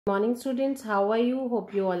Morning students, how are you?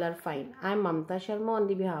 Hope you all are fine. I am Mamta Sharma on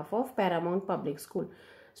the behalf of Paramount Public School.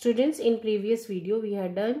 Students, in previous video we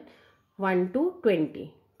had done 1 to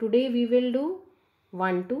 20. Today we will do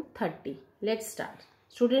 1 to 30. Let's start.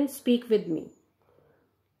 Students, speak with me.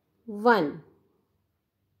 1.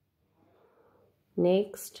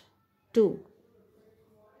 Next 2.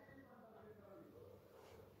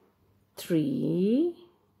 3.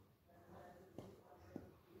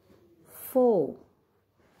 4.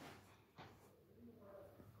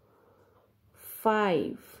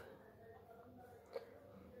 5,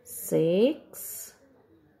 6,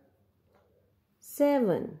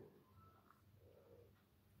 7,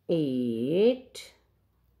 8,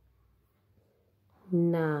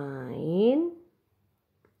 9,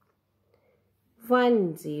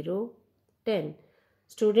 1, 0, 10.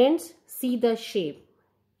 Students, see the shape.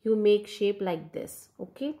 You make shape like this.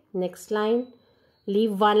 Okay. Next line.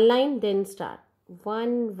 Leave one line, then start.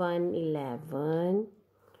 1, 1, 11.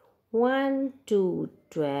 1, 2,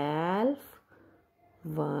 12,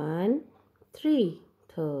 1, 3,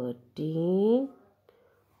 13,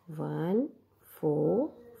 1,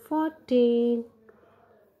 4, 14,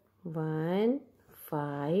 1,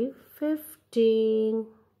 5, 15,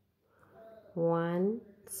 1,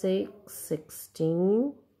 6,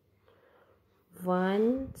 16,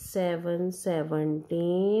 1, 7,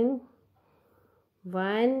 17,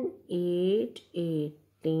 1, 8,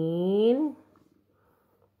 18,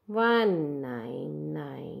 1, 9,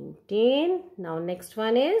 19. Now next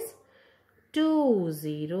one is 2,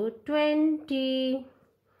 0, 20.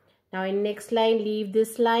 Now in next line, leave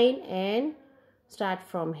this line and start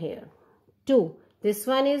from here. 2. This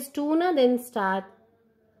one is 2 na, then start.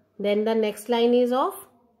 Then the next line is of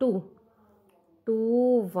 2.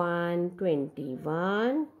 2, 1,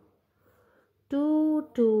 21. 2,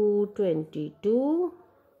 2, 22.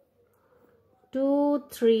 2,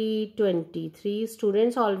 3, 23.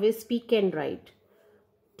 Students always speak and write.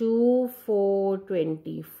 2, 4,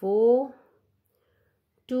 24.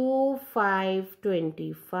 2, 5,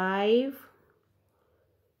 25.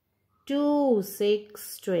 2,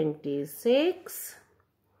 6, 26.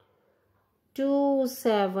 2,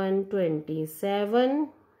 7, 27.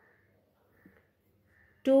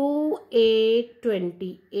 2, 8,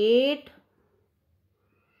 28.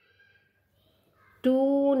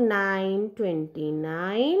 2, 9,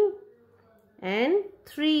 29 and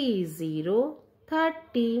 3, 0,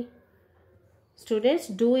 30. Students,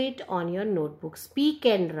 do it on your notebook. Speak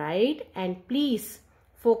and write and please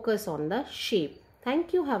focus on the shape.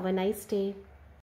 Thank you. Have a nice day.